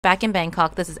Back in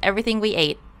Bangkok, this is everything we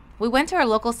ate. We went to our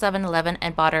local 7-Eleven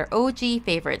and bought our OG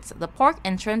favorites, the pork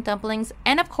and shrimp dumplings,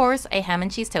 and of course, a ham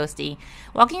and cheese toastie.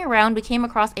 Walking around, we came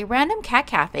across a random cat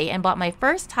cafe and bought my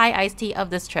first Thai iced tea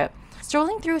of this trip.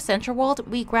 Strolling through Central World,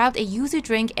 we grabbed a yuzu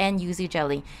drink and yuzu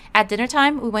jelly. At dinner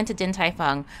time, we went to Din Tai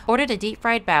Fung, ordered a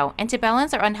deep-fried bao, and to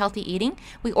balance our unhealthy eating,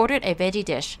 we ordered a veggie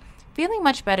dish. Feeling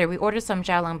much better, we ordered some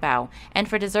jiaolong bao. And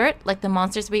for dessert, like the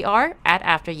monsters we are, at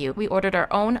After You, we ordered our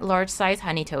own large-size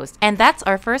honey toast. And that's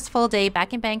our first full day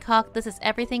back in Bangkok. This is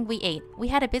everything we ate. We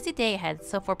had a busy day ahead,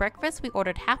 so for breakfast, we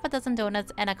ordered half a dozen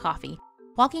donuts and a coffee.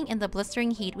 Walking in the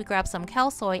blistering heat, we grabbed some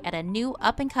khao soi at a new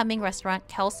up-and-coming restaurant,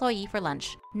 Khao Soi, for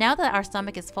lunch. Now that our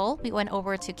stomach is full, we went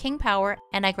over to King Power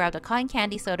and I grabbed a cotton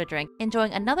candy soda drink.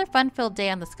 Enjoying another fun-filled day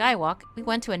on the skywalk, we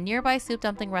went to a nearby soup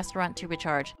dumpling restaurant to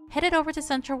recharge. Headed over to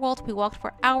Central World, we walked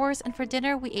for hours, and for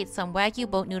dinner, we ate some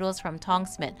Wagyu boat noodles from Tong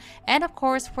Smith. And of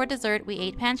course, for dessert, we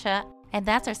ate pancha. And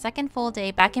that's our second full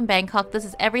day back in Bangkok. This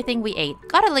is everything we ate.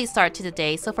 Got a late start to the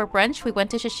day, so for brunch, we went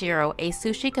to Shishiro, a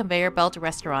sushi conveyor belt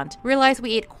restaurant. Realized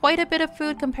we ate quite a bit of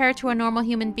food compared to a normal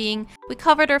human being. We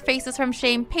covered our faces from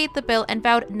shame, paid the bill, and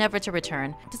vowed never to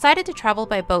return. Decided to travel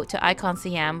by boat to Icon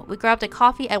Siam. We grabbed a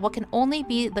coffee at what can only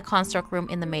be the construct room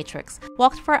in the Matrix.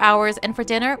 Walked for hours, and for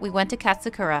dinner, we went to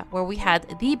Katsukura, where we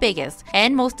had the biggest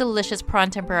and most delicious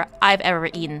prawn tempura I've ever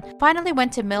eaten. Finally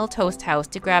went to Mill Toast House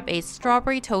to grab a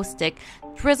strawberry toast stick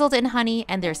drizzled in honey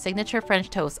and their signature French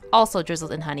toast, also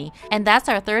drizzled in honey. And that's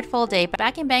our third full day.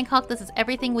 Back in Bangkok, this is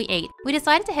everything we ate. We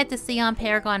decided to head to Siam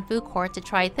Paragon Food Court to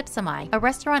try Thip Samai, a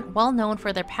restaurant well known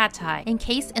for their pad thai.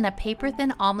 Encased in a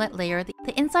paper-thin omelette layer,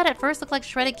 the inside at first looked like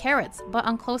shredded carrots, but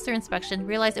on closer inspection,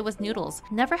 realized it was noodles.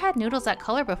 Never had noodles that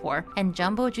color before, and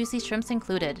jumbo juicy shrimps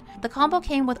included. The combo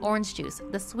came with orange juice,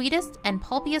 the sweetest and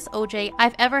pulpiest OJ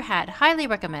I've ever had. Highly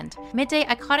recommend. Midday,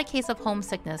 I caught a case of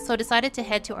homesickness, so decided to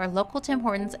head to our local Tim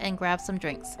Hortons and grab some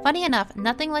drinks. Funny enough,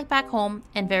 nothing like back home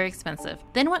and very expensive.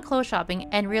 Then went clothes shopping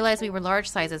and realized we were large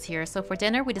sizes here, so for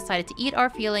dinner we decided to eat our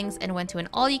feelings and went to an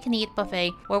all-you-can-eat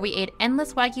buffet where we ate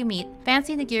endless Wagyu meat,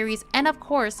 fancy nigiris, and of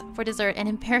course, for dessert, an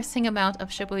embarrassing amount of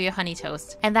Shibuya honey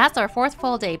toast. And that's our fourth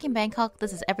full day. In Bangkok,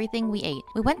 this is everything we ate.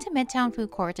 We went to Midtown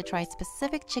Food Court to try a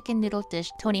specific chicken noodle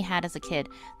dish Tony had as a kid.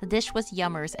 The dish was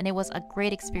yummers, and it was a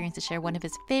great experience to share one of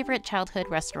his favorite childhood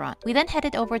restaurants. We then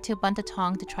headed over to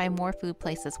Buntatong to try more food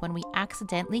places when we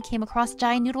accidentally came across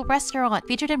Giant Noodle Restaurant,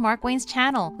 featured in Mark Wayne's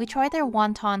channel. We tried their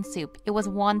wonton soup. It was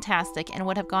wontastic and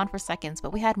would have gone for seconds,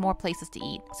 but we had more places to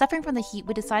eat. Suffering from the heat,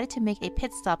 we decided to make a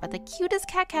pit stop at the cutest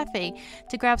cat cafe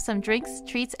to grab some drinks,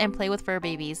 treats, and play with fur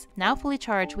babies. Now fully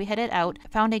charged, we headed out,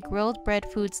 found a grilled bread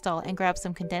food stall, and grabbed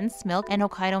some condensed milk and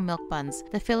Hokkaido milk buns.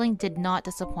 The filling did not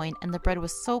disappoint, and the bread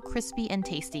was so crispy and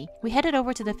tasty. We headed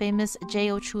over to the famous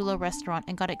J.O. Chulo restaurant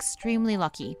and got extremely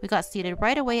lucky. We got seated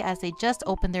right away as they just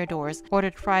opened their doors,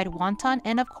 ordered fried wonton,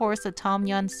 and of course the tom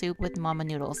yum soup with mama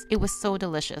noodles. It was so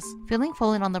delicious. Feeling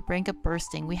full and on the brink of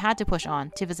bursting, we had to push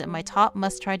on to visit my top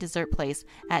must-try dessert place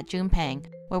at Jumpang,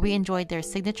 where we enjoyed their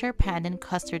signature pandan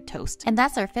custard toast. And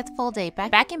that's our fifth full day.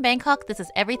 Back in Bangkok, this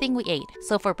is everything we ate.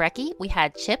 So for brekkie, we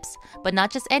had chips, but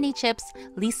not just any chips,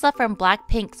 Lisa from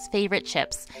Blackpink's favorite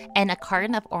chips, and a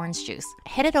carton of orange juice.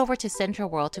 Headed over to Central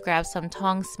World to grab some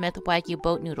Tong Smith Wagyu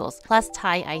boat noodles, plus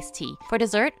Thai iced tea. For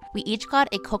dessert, we each got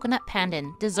a coconut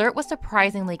pandan. Dessert was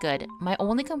surprisingly good. My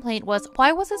only complaint was,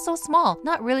 why was it so small?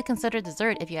 Not really considered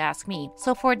dessert if you ask me.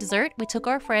 So for dessert, we took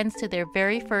our friends to their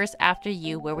very first After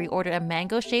You, where we ordered a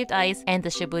mango shaved ice and the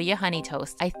Shibuya honey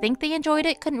toast. I think they enjoyed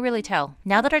it, couldn't really tell.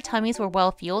 Now that our tummies were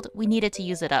well fueled, we needed to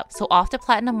use it up. So off to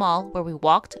Platinum Mall, where we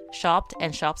walked, shopped,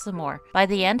 and shopped some more. By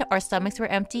the end, our stomachs were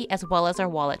empty as well as our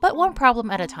wallet, but one problem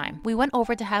at a time. We went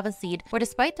over to have a seat, where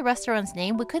despite the restaurant's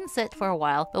name, we couldn't sit for a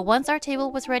while, but once our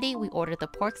table was ready, we ordered the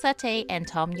pork satay and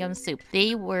tom yum soup.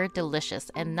 They were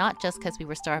delicious, and not just because we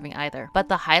were starving either. But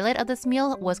the highlight of this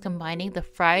meal was combining the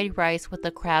fried rice with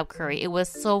the crab curry. It was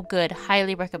so good,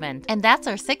 highly recommend. And that's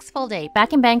our sixth full day.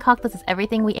 Back in Bangkok, this is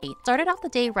everything we ate. Started off the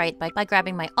day right by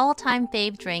grabbing my all-time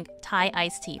fave drink, Thai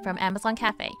iced tea from Amazon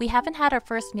Cafe. We haven't had our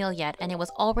first meal yet, and it was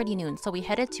already noon, so we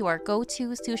headed to our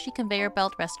go-to sushi conveyor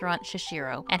belt restaurant,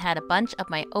 Shishiro, and had a bunch of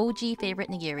my OG favorite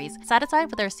nigiris.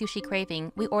 Satisfied with our sushi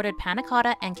craving, we ordered panna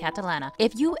cotta and catalana.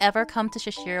 If you ever come to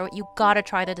Shishiro, you gotta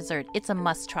try the dessert. It's a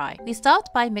must-try. We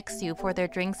stopped by Mixu for their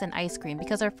drinks and ice cream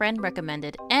because our friend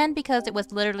recommended, and because it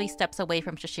was literally steps away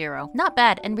from Shishiro. Not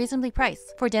bad and reasonably priced.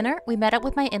 nice. For dinner, we met up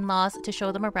with my in-laws to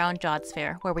show them around Jod's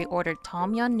Fair, where we ordered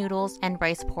tom yum noodles and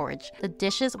rice porridge. The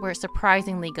dishes were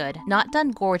surprisingly good. Not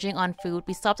done gorging on food,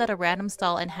 we stopped at a random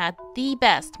stall and had the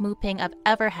best mu ping I've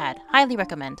ever had. Highly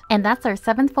recommend. And that's our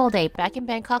 7th full day. Back in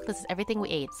Bangkok, this is everything we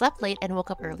ate. Slept late and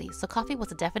woke up early, so coffee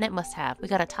was a definite must-have. We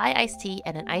got a Thai iced tea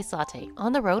and an iced latte.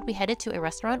 On the road, we headed to a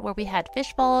restaurant where we had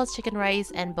fish balls, chicken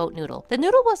rice, and boat noodle. The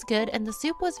noodle was good and the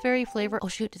soup was very flavorful. Oh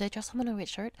shoot, did I dress someone in a red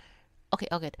shirt? Okay,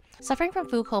 all good. Suffering from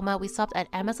food coma, we stopped at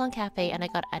Amazon Cafe and I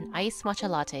got an iced matcha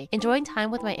latte. Enjoying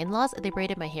time with my in-laws, they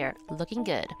braided my hair. Looking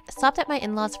good. Stopped at my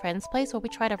in-laws' friend's place where we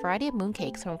tried a variety of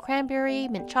mooncakes from cranberry,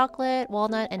 mint chocolate,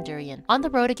 walnut, and durian. On the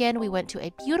road again, we went to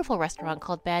a beautiful restaurant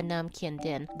called Ban Nam Kien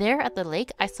Din. There at the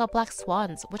lake, I saw black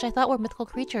swans, which I thought were mythical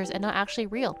creatures and not actually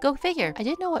real. Go figure. I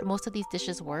didn't know what most of these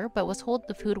dishes were, but was told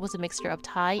the food was a mixture of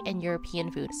Thai and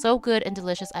European food. So good and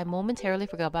delicious, I momentarily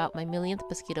forgot about my millionth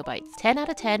mosquito bites. 10 out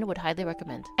of 10 would highly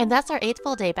recommend. And that's our 8th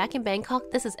full day back in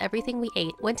Bangkok. This is everything we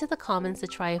ate. Went to the Commons to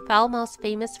try Foul Mouth's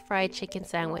famous fried chicken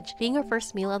sandwich. Being our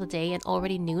first meal of the day and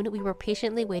already noon, we were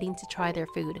patiently waiting to try their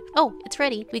food. Oh, it's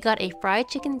ready. We got a fried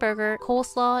chicken burger,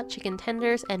 coleslaw, chicken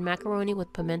tenders, and macaroni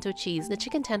with pimento cheese. The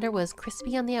chicken tender was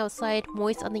crispy on the outside,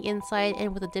 moist on the inside,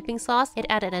 and with a dipping sauce, it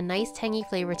added a nice tangy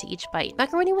flavor to each bite.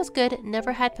 Macaroni was good.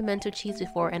 Never had pimento cheese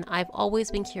before, and I've always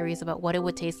been curious about what it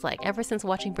would taste like ever since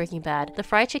watching Breaking Bad. The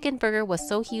fried chicken burger was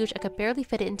so huge I could barely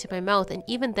fit it into my mouth, and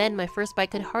even then my first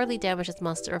bite could hardly damage its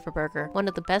monster of a burger. One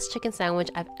of the best chicken sandwich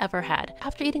I've ever had.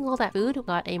 After eating all that food, we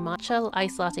got a matcha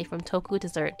iced latte from Toku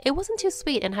Dessert. It wasn't too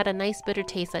sweet and had a nice bitter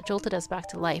taste that jolted us back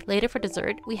to life. Later for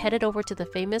dessert, we headed over to the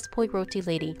famous poi roti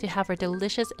lady to have her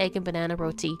delicious egg and banana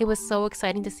roti. It was so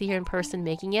exciting to see her in person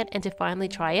making it and to finally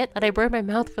try it that I burned my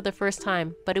mouth for the first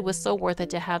time, but it was so worth it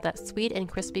to have that sweet and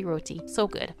crispy roti. So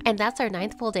good. And that's our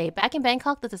 9th full day. Back in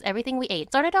Bangkok, this is everything we ate.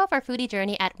 Started off our foodie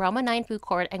journey at Rama 9 Food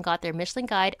Court and got their Michelin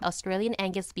Guide Australian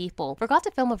Angus beef bowl. Forgot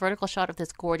to film a vertical shot of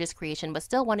this gorgeous creation, but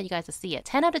still wanted you guys to see it.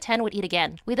 10 out of 10 would eat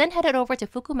again. We then headed over to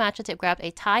Fuku Matcha to grab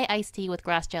a Thai iced tea with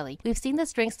grass jelly. We've seen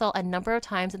this drink stall a number of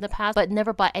times in the past, but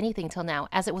never bought anything till now,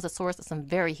 as it was a source of some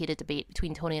very heated debate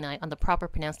between Tony and I on the proper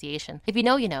pronunciation. If you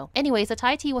know, you know. Anyways, the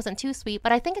Thai tea wasn't too sweet,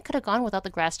 but I think it could have gone without the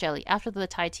grass jelly. After the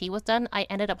Thai tea was done, I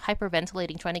ended up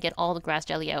hyperventilating trying to get all the grass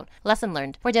jelly out. Lesson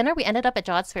learned. For dinner, we ended up at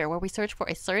Jod's Fair, where we searched for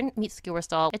a certain meat skewer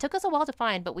stall. It took us a while to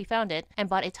find, but we found it and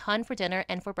bought a ton for dinner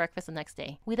and for breakfast the next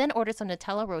day. We then ordered some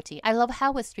Nutella roti. I love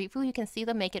how with street food you can see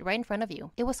them make it right in front of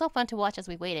you. It was so fun to watch as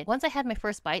we waited. Once I had my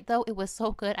first bite though, it was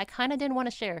so good I kinda didn't want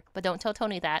to share, but don't tell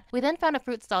Tony that. We then found a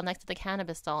fruit stall next to the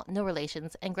cannabis stall, no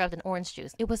relations, and grabbed an orange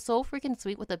juice. It was so freaking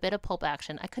sweet with a bit of pulp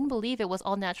action. I couldn't believe it was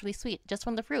all naturally sweet, just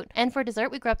from the fruit. And for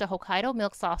dessert, we grabbed a Hokkaido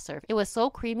milk soft serve. It was so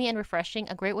creamy and refreshing,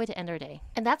 a great way to end our day.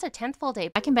 And that's our 10th full day.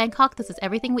 Back in Bangkok, this is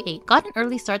everything we ate. Got an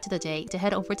early start to the day to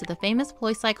head over to the famous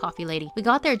Ploy Sai coffee lady. We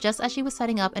got there just as she was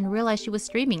setting up and realized she was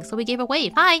streaming, so we gave a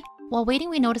wave. Hi! While waiting,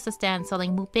 we noticed a stand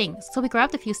selling mu pings, so we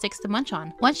grabbed a few sticks to munch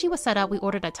on. Once she was set up, we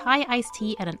ordered a Thai iced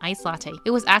tea and an iced latte.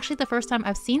 It was actually the first time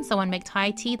I've seen someone make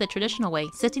Thai tea the traditional way,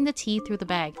 sifting the tea through the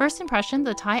bag. First impression,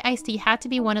 the Thai iced tea had to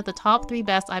be one of the top 3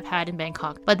 best I've had in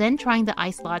Bangkok. But then trying the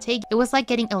iced latte, it was like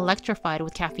getting electrified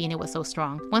with caffeine, it was so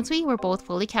strong. Once we were both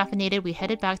fully caffeinated, we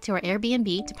headed back to our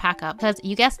Airbnb to pack up, because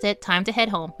you guessed it, time to head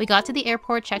home. We got to the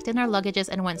airport, checked in our luggages,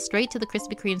 and went straight to the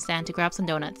Krispy Kreme stand to grab some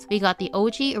donuts. We got the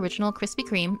OG original Krispy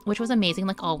Kreme, which was amazing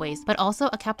like always, but also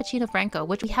a cappuccino franco,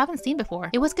 which we haven't seen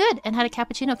before. It was good and had a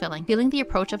cappuccino filling. Feeling the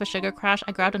approach of a sugar crash,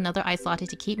 I grabbed another iced latte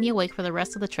to keep me awake for the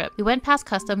rest of the trip. We went past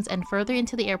customs and further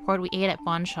into the airport we ate at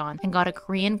Bon Chon and got a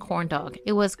Korean corn dog.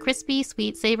 It was crispy,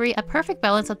 sweet, savory, a perfect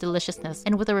balance of deliciousness,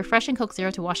 and with a refreshing Coke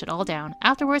Zero to wash it all down.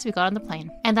 Afterwards, we got on the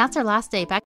plane. And that's our last day back